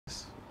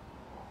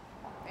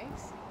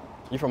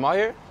You from out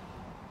here?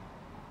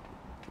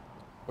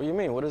 What do you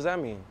mean? What does that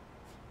mean?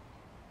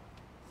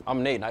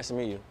 I'm Nate. Nice to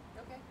meet you.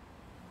 Okay.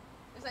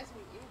 It's nice to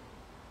meet you.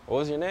 What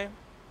was your name?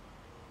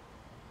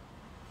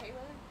 Kayla?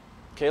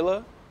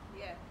 Kayla?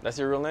 Yeah. That's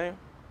your real name?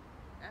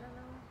 I don't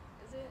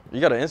know. Is it?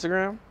 You got an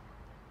Instagram?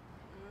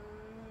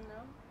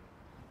 No.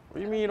 What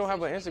do you mean you don't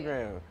have an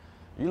Instagram?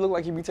 You look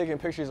like you be taking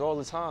pictures all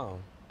the time.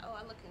 Oh,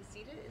 I look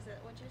conceited? Is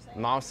that what you're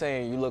saying? No, I'm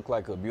saying you look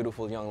like a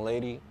beautiful young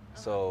lady.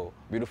 So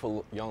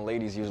beautiful young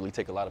ladies usually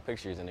take a lot of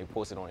pictures and they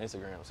post it on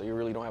Instagram. So you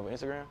really don't have an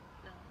Instagram?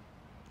 No.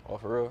 Oh,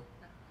 for real?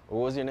 No.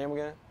 What was your name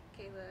again?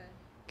 Kayla.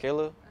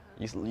 Kayla?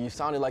 You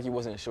sounded like you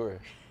wasn't sure.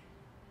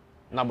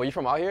 Nah, but you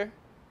from out here?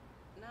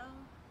 No.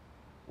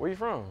 Where you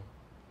from?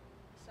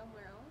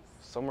 Somewhere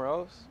else. Somewhere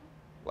else?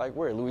 Like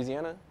where?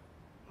 Louisiana?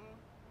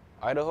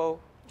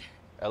 Idaho?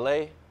 LA?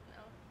 No.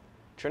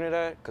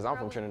 Trinidad? Because I'm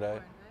from Probably Trinidad.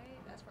 born,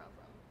 right? That's where I'm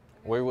from.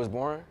 Okay. Where you was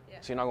born?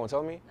 Yeah. So you're not gonna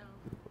tell me? No.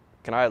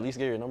 Can I at least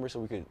get your number so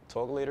we could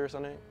talk later or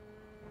something? No.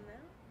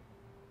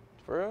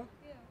 For real?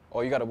 Yeah.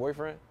 Oh, you got a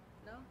boyfriend?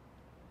 No.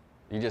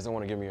 You just don't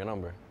want to give me your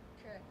number?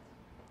 Correct.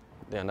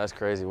 Damn, that's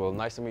crazy. Well,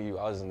 nice to meet you.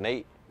 I was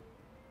Nate.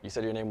 You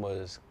said your name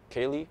was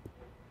Kaylee?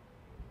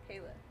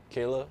 Kayla.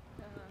 Kayla?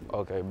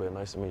 Okay, but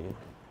nice to meet you.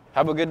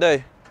 Have a good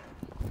day.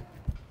 Wait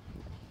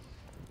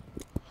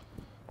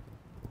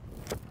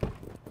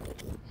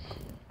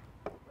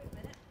a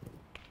minute.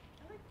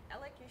 I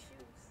like your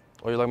shoes.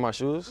 Oh, you like my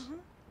shoes?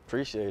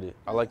 Appreciate it.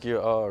 I like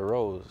your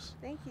rose.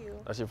 Thank you.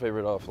 That's your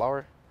favorite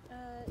flower?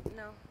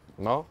 No.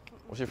 No?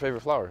 What's your favorite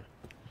flower?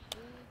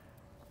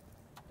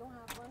 Don't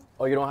have one.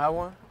 Oh, you don't have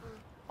one?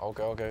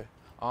 Okay, okay.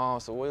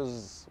 So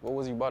what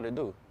was you about to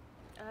do?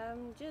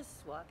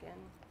 Just walking.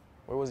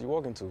 Where was you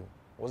walking to?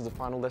 What's the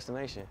final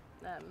destination?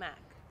 Mac.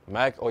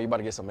 Mac? Oh, you about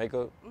to get some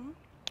makeup?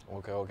 Mm-hmm.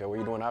 Okay, okay. What are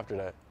you doing after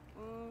that?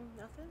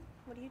 Nothing.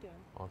 What are you doing?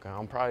 Okay,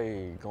 I'm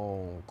probably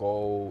gonna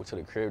go to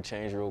the crib,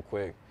 change real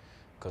quick,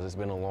 cause it's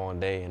been a long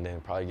day, and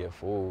then probably get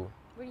food.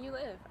 Where do you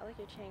live? I like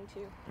your chain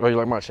too. Oh, you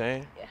like my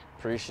chain? Yeah.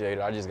 Appreciate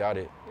it. I just got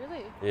it.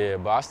 Really? Yeah,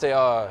 but I stay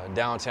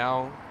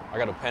downtown. I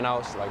got a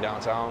penthouse like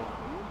downtown.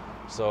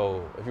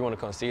 So if you want to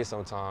come see it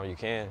sometime, you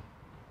can.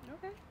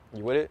 Okay.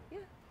 You with it? Yeah.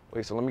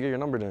 Wait, so let me get your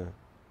number then.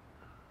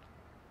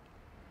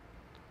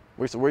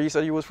 Wait, so where you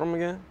said you was from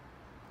again?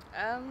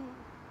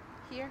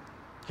 Here.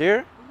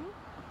 Here?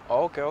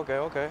 Oh, okay, okay,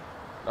 okay.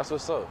 That's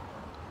what's up.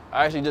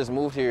 I actually just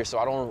moved here, so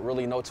I don't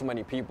really know too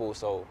many people,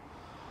 so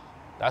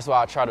that's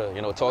why I try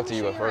to, talk to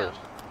you at first.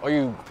 Oh,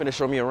 you finna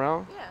show me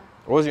around? Yeah.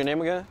 What was your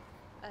name again?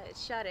 It's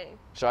Sade.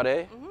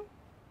 Sade?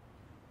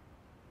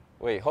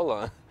 Wait, hold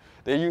on.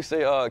 Did you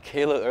say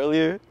Kayla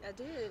earlier? I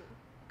did.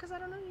 Because I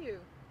don't know you.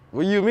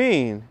 What do you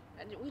mean?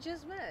 We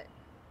just met.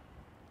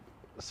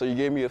 So you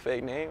gave me a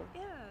fake name?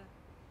 Yeah.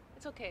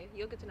 It's okay.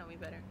 You'll get to know me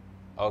better.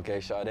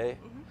 Okay, Sade.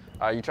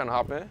 You trying to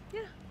hop in?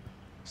 Yeah.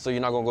 So you're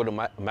not gonna go to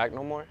Mac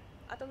no more?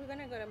 I thought we were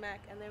going to go to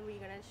Mac, and then I'm going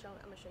to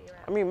show you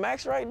around. I mean,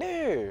 Mac's right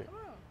there. Come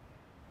on.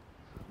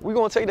 We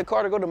gonna take the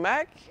car to go to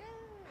Mac?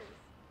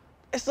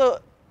 Yes.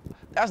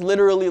 That's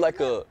literally like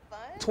a Fun?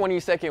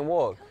 20-second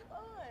walk. Come on.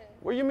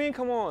 What do you mean,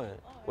 come on?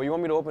 Well, you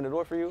want me to open the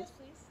door for you? Yes,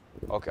 please.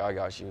 Okay, I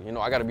got you.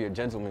 I gotta be a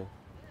gentleman.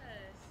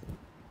 Yes.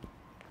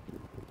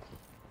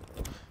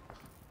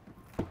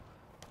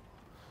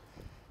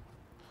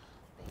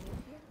 Thank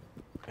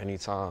you.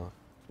 Anytime.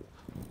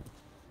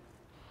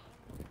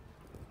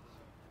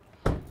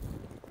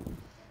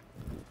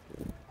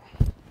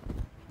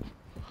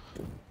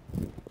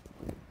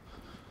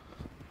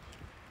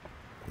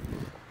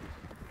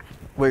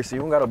 Wait, so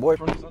you don't got a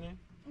boyfriend or something?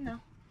 No.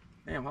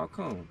 Damn, how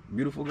come?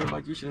 Beautiful girl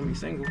like you shouldn't be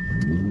single.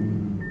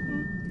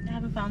 I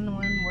haven't found the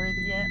one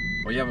worthy yet.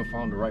 Or you haven't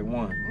found the right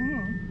one?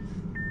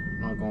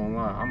 Not gonna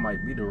lie, I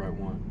might be the right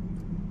one.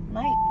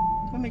 Might.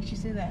 What makes you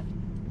say that?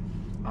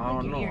 I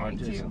don't your know. earring,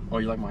 too. Oh,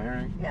 you like my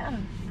earring? Yeah.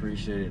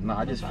 Appreciate it. Nah,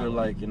 I just feel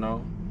like, you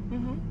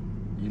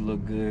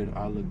look good,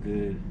 I look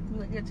good. We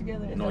look good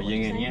together. Is that what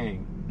Yin you're and saying?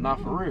 yang.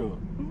 Not for real.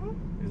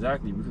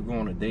 Exactly. We could go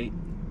on a date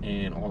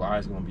and all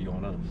eyes gonna be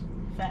on us.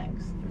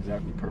 Facts.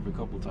 Exactly. Perfect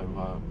couple type of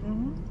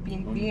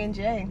vibe. B and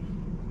J.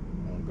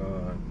 Oh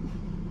God.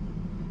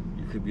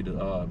 You could be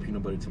the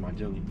peanut butter to my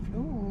jelly.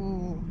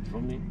 Ooh. You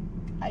feel me?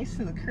 Ice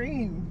to the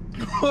cream.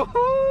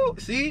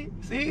 See?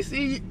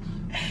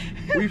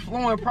 We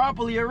flowing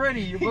properly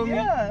already, you feel me?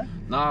 Yeah.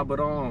 Nah, but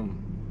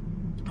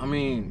I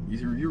mean,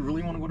 you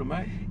really wanna go to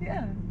Mac?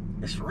 Yeah.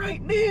 It's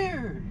right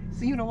there.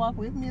 So you gonna walk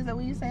with me? Is that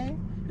what you're saying?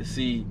 You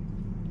see,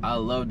 I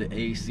love the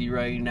AC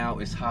right now.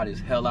 It's hot as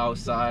hell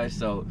outside,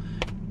 so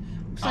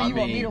So you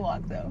want me to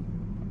walk though?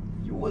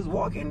 You was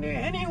walking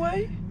there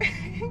anyway.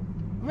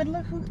 But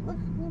look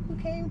who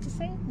came to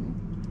save me.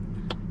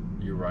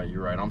 You're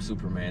right. I'm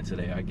Superman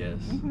today, I guess.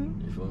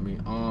 You feel me?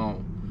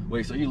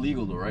 Wait, so you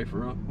legal though, right? For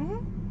real?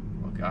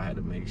 Okay, I had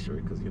to make sure,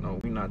 because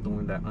we're not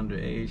doing that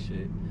underage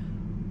shit.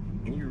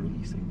 And you're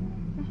really single.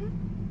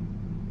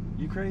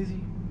 You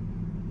crazy?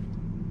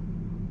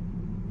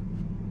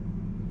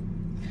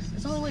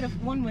 There's only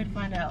one way to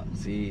find out.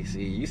 See,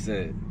 you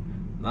said,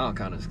 now I'm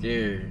kind of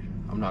scared.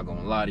 I'm not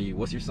gonna lie to you.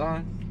 What's your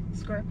sign?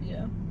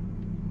 Scorpio.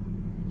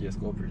 Yeah,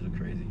 Scorpios are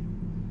crazy.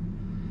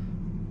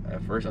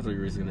 At first, I thought you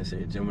were just gonna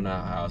say Gemini.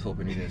 I was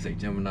hoping you didn't say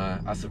Gemini.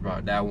 I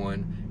survived that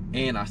one,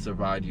 and I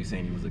survived you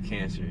saying he was a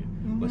Cancer.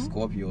 But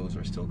Scorpios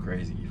are still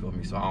crazy. You feel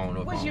me? So I don't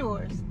know. What's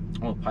yours?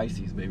 I'm a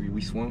Pisces, baby. We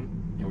swim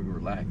and we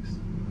relax.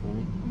 You feel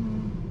me?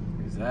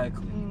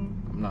 Exactly.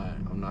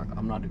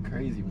 I'm not the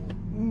crazy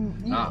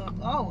one.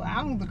 Oh,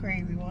 I'm the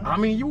crazy one. I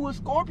mean, you a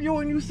Scorpio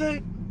and you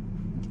said.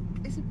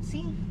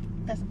 See,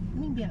 that's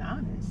me being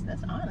honest.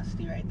 That's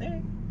honesty right there.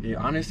 Yeah,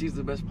 honesty is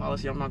the best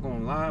policy. I'm not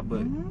gonna lie,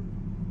 but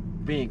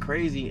being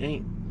crazy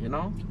ain't, you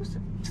know,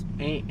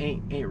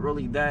 ain't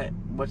really that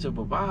much of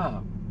a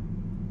vibe.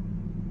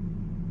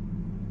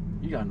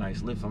 You got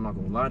nice lips. I'm not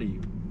gonna lie to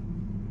you.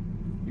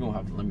 You gonna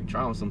have to let me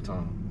try them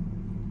sometime.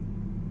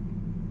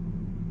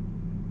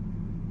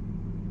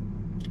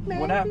 Maybe.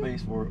 What that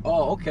face for?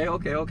 Oh,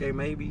 okay,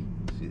 maybe.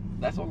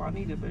 Shit, that's all I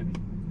needed, baby.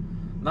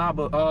 Nah,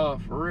 but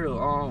for real,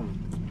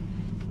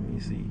 let me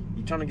see.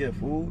 You trying to get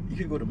food? You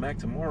could go to Mac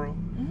tomorrow.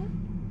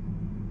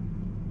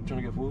 You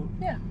trying to get food?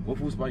 Yeah. What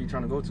food spot you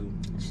trying to go to?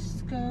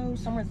 Just go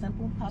somewhere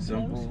simple. Papados.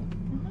 Simple?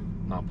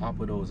 Nah,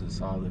 Papados is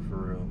solid for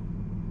real.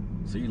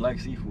 So you like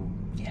seafood?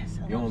 Yes.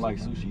 You don't like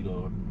sushi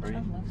though, right? I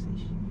love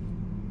sushi.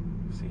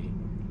 See,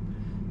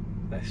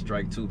 that's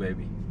strike 2,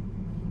 baby.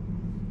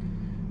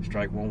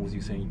 Strike 1 was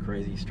you saying you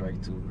crazy.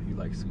 Strike 2, you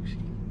like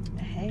sushi.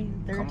 Hey,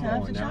 third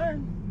time's a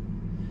charm.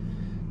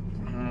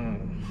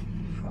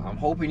 I'm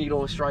hoping you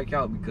don't strike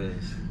out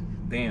because,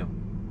 damn.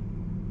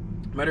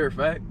 Matter of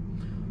fact,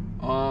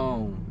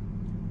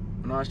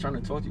 when I was trying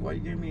to talk to you, why you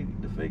gave me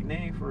the fake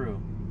name for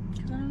real?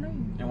 Because I don't know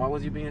you. And why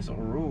was you being so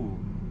rude?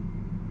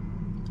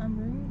 I'm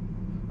rude?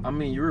 I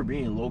mean, you were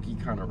being low-key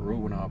kind of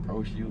rude when I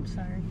approached you. I'm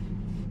sorry.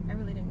 I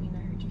really didn't mean to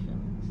hurt your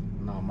feelings.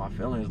 No, my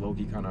feelings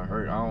low-key kind of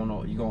hurt. I don't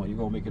know. You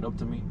gonna make it up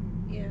to me?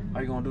 Yeah. How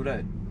you gonna do that?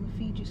 I'm gonna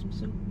feed you some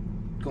soup.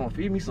 You gonna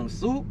feed me some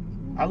soup?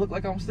 I look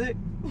like I'm sick?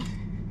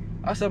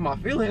 I said my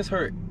feelings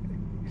hurt.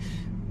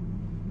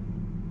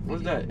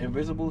 What's that?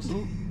 Invisible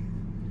soup?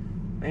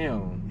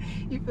 Damn.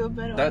 You feel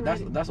better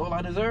already? That's all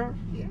I deserve?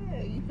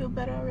 Yeah, you feel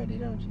better already,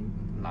 don't you?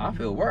 Nah, I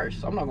feel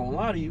worse. I'm not gonna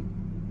lie to you.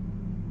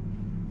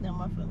 No,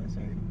 my feelings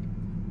hurt.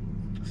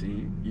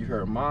 See, you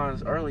heard mine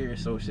earlier,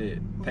 so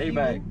shit.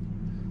 Payback.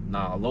 Even?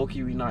 Nah,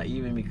 low-key we not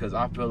even because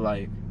I feel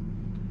like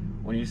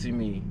when you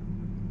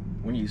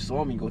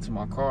saw me go to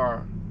my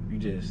car, you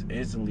just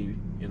instantly,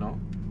 you know,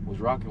 was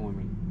rocking with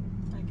me.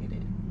 I get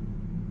it.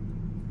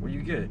 What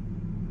you get?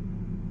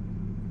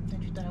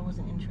 That you thought I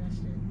wasn't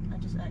interested. I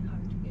just act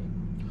hard to get.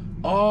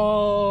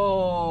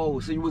 Oh,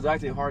 so you was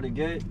acting hard to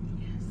get?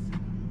 Yes.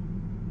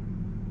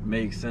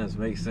 Makes sense.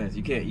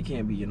 You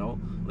can't be, you know,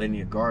 letting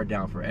your guard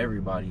down for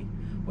everybody,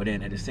 but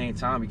then at the same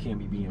time you can't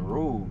be being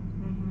rude.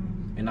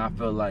 And I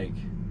feel like,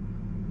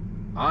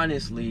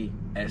 honestly,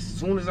 as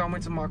soon as I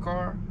went to my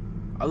car,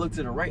 I looked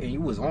to the right and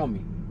you was on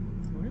me.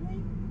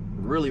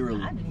 Really?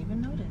 Really. I didn't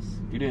even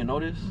notice. You didn't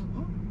notice?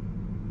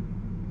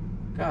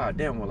 God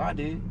damn, well I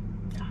did.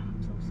 Oh,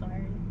 I'm so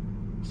sorry.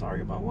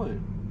 Sorry about what?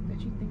 That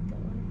you think that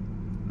way.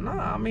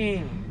 Nah, I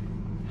mean,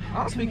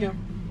 I'm speaking.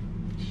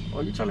 Oh,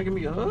 you trying to give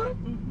me a hug?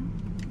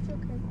 It's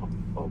okay.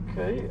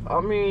 Okay.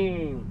 I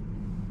mean,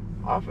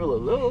 I feel a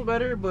little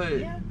better, but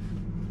yeah,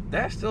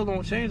 that still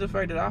don't change the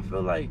fact that I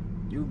feel like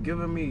you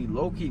giving me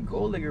low-key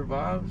gold digger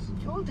vibes.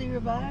 Gold digger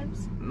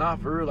vibes? Nah,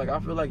 for real. Like, I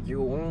feel like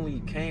you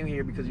only came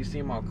here because you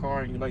seen my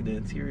car and you like the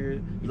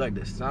interior, you like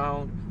the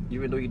sound,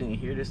 even though you didn't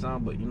hear the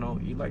sound, but you know,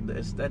 you like the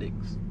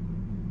aesthetics.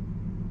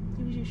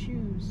 It was your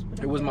shoes.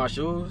 It was my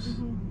shoes?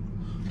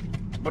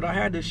 But I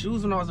had the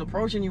shoes when I was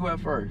approaching you at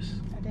first.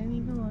 I didn't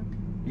even look.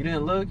 You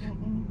didn't look?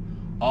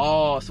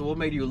 Oh, so what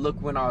made you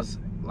look when I was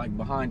like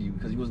behind you?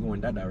 Because you was going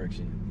that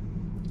direction.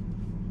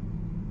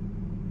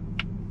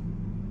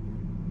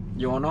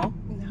 You don't know?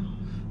 No.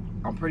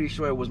 I'm pretty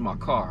sure it was my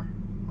car,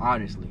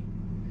 honestly.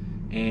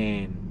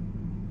 And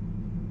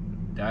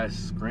that's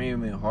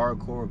screaming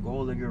hardcore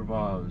gold digger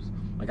vibes.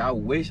 Like, I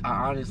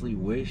honestly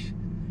wish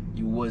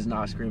you was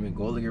not screaming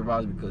gold digger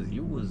vibes because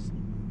you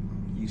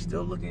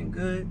still looking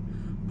good,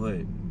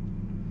 but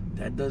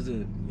that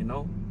doesn't, you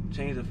know,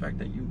 change the fact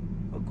that you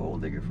a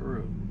gold digger for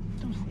real.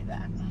 Don't say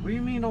that. What do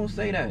you mean don't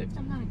say that?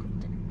 I'm not a gold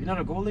digger. You're not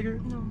a gold digger?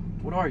 No.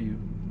 What are you?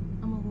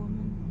 I'm a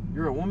woman.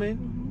 You're a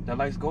woman that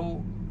likes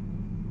gold?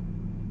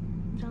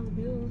 Dollar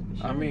bills.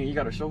 Sure. I mean, you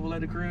got a shovel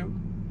at the crib?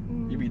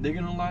 You be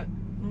digging a lot?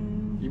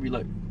 You be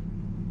like,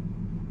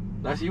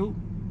 that's you?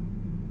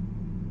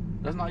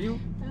 That's not you?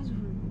 That's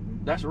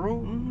rude. That's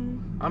rude?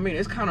 I mean,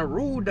 it's kind of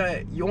rude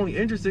that you only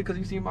interested because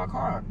you see my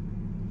car.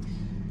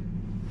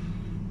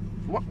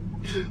 What?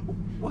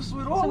 What's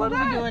with all of that?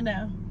 So what are we doing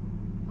now?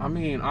 I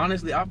mean,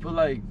 honestly, I feel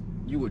like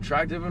you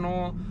attractive and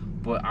all,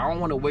 but I don't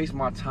want to waste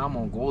my time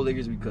on gold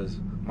diggers because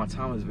my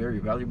time is very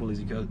valuable, as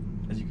you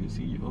can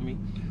see. You feel me?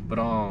 But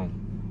I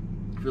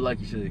feel like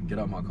you should get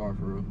out my car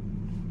for real.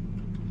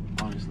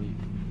 Honestly,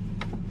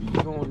 you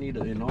don't need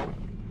to, you know,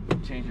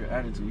 change your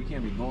attitude. You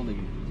can't be gold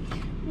digging.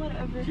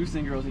 Whatever.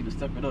 Houston girls need to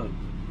step it up.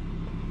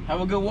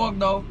 Have a good walk,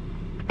 though.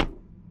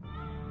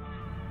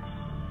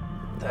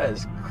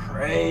 That's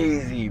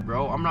crazy,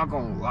 bro. I'm not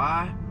gonna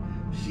lie.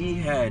 She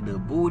had the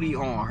booty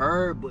on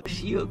her, but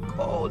she a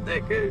gold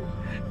digger.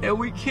 And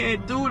we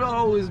can't do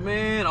those,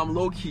 man. I'm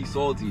low-key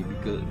salty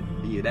because,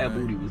 yeah, that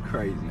booty was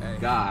crazy.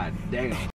 God damn.